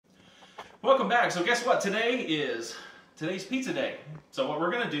Welcome back. So guess what? Today's pizza day. So what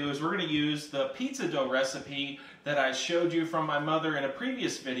we're going to do is we're going to use the pizza dough recipe that I showed you from my mother in a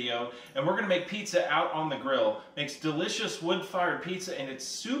previous video, and we're going to make pizza out on the grill. Makes delicious wood-fired pizza, and it's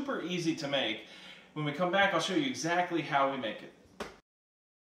super easy to make. When we come back, I'll show you exactly how we make it.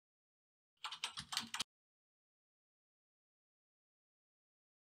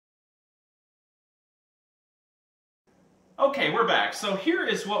 Okay, we're back. So here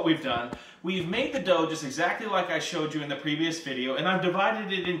is what we've done. We've made the dough just exactly like I showed you in the previous video, and I've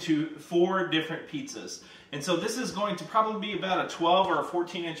divided it into 4 different pizzas. And so this is going to probably be about a 12 or a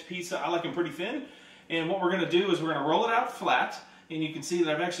 14-inch pizza. I like them pretty thin. And what we're going to do is we're going to roll it out flat. And you can see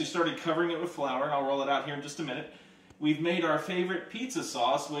that I've actually started covering it with flour, and I'll roll it out here in just a minute. We've made our favorite pizza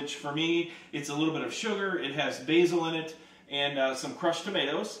sauce, which for me, it's a little bit of sugar. It has basil in it and some crushed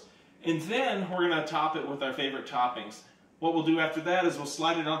tomatoes. And then we're going to top it with our favorite toppings. What we'll do after that is we'll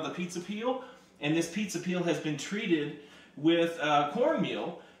slide it on the pizza peel, and this pizza peel has been treated with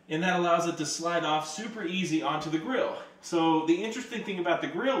cornmeal, and that allows it to slide off super easy onto the grill. So the interesting thing about the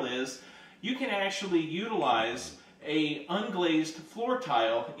grill is you can actually utilize a unglazed floor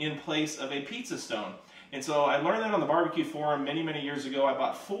tile in place of a pizza stone. And so I learned that on the barbecue forum many years ago. I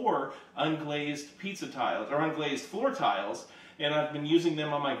bought 4 unglazed pizza tiles, or unglazed floor tiles, and I've been using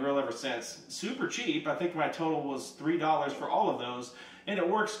them on my grill ever since. Super cheap. I think my total was $3 for all of those, and it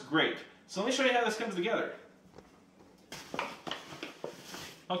works great. So let me show you how this comes together.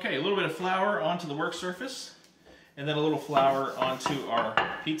 Okay, a little bit of flour onto the work surface, and then a little flour onto our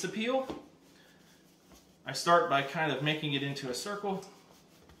pizza peel. I start by kind of making it into a circle.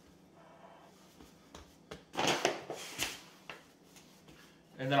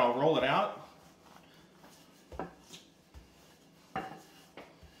 And then I'll roll it out.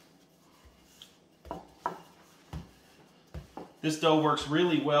 This dough works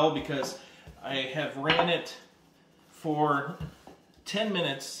really well because I have ran it for 10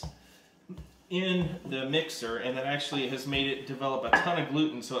 minutes in the mixer, and that actually has made it develop a ton of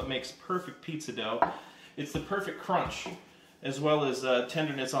gluten, so it makes perfect pizza dough. It's the perfect crunch as well as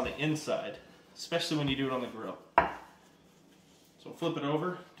tenderness on the inside, especially when you do it on the grill. So flip it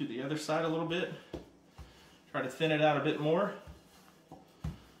over, do the other side a little bit, try to thin it out a bit more.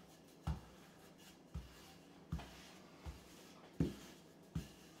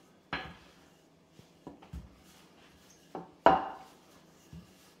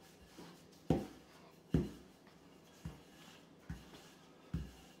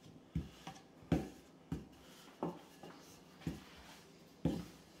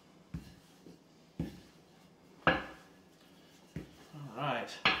 Right.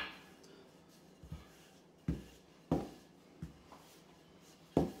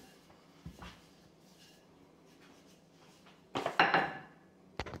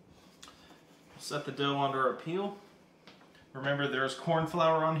 Set the dough under our peel. Remember, there's corn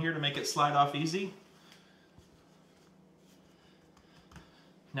flour on here to make it slide off easy.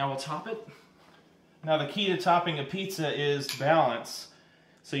 Now we'll top it. Now the key to topping a pizza is balance.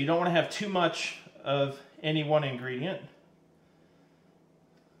 So you don't want to have too much of any one ingredient.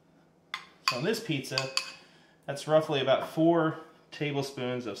 So on this pizza, that's roughly about 4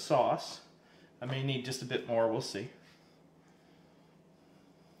 tablespoons of sauce. I may need just a bit more, we'll see.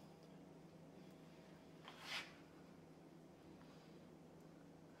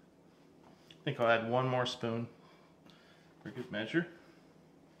 I think I'll add 1 more spoon for good measure.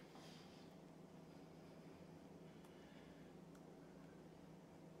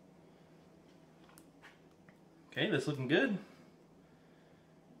 Okay, that's looking good.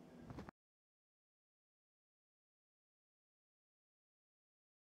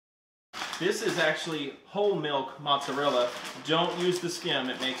 This is actually whole milk mozzarella. Don't use the skim,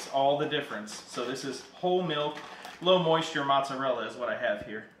 it makes all the difference. So this is whole milk, low moisture mozzarella is what I have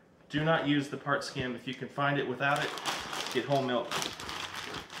here. Do not use the part skim. If you can find it without it, get whole milk.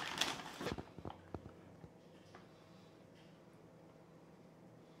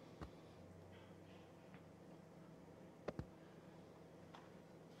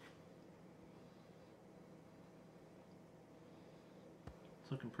 It's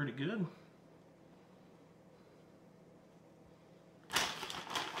looking pretty good.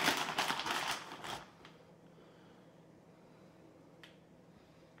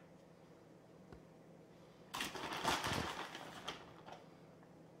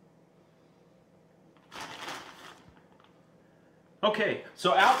 Okay,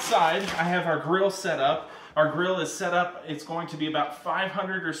 so outside I have our grill set up. Our grill is set up, it's going to be about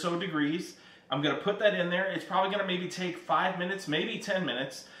 500 or so degrees. I'm going to put that in there. It's probably going to maybe take 5 minutes, maybe 10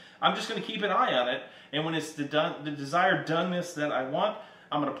 minutes. I'm just going to keep an eye on it, and when it's the desired doneness that I want,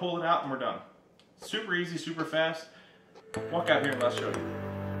 I'm gonna pull it out and we're done. Super easy, super fast. Walk out here and I'll show you.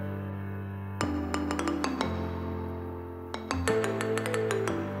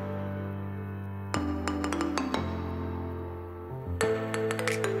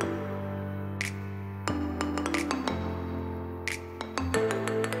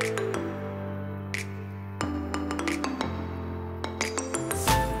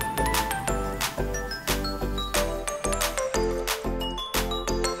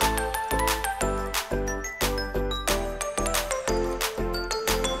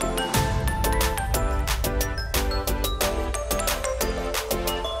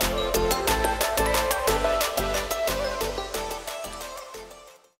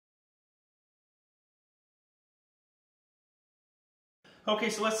 Okay,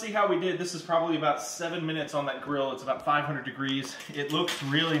 so let's see how we did. This is probably about 7 minutes on that grill. It's about 500 degrees. It looks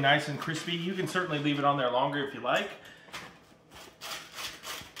really nice and crispy. You can certainly leave it on there longer if you like.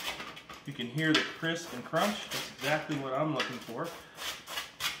 You can hear the crisp and crunch. That's exactly what I'm looking for.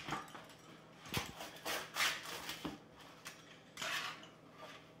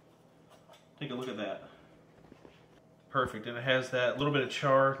 Take a look at that. Perfect, and it has that little bit of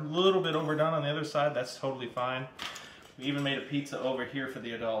char, a little bit overdone on the other side. That's totally fine. We even made a pizza over here for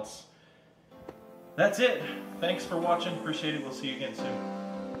the adults. That's it. Thanks for watching. Appreciate it. We'll see you again soon.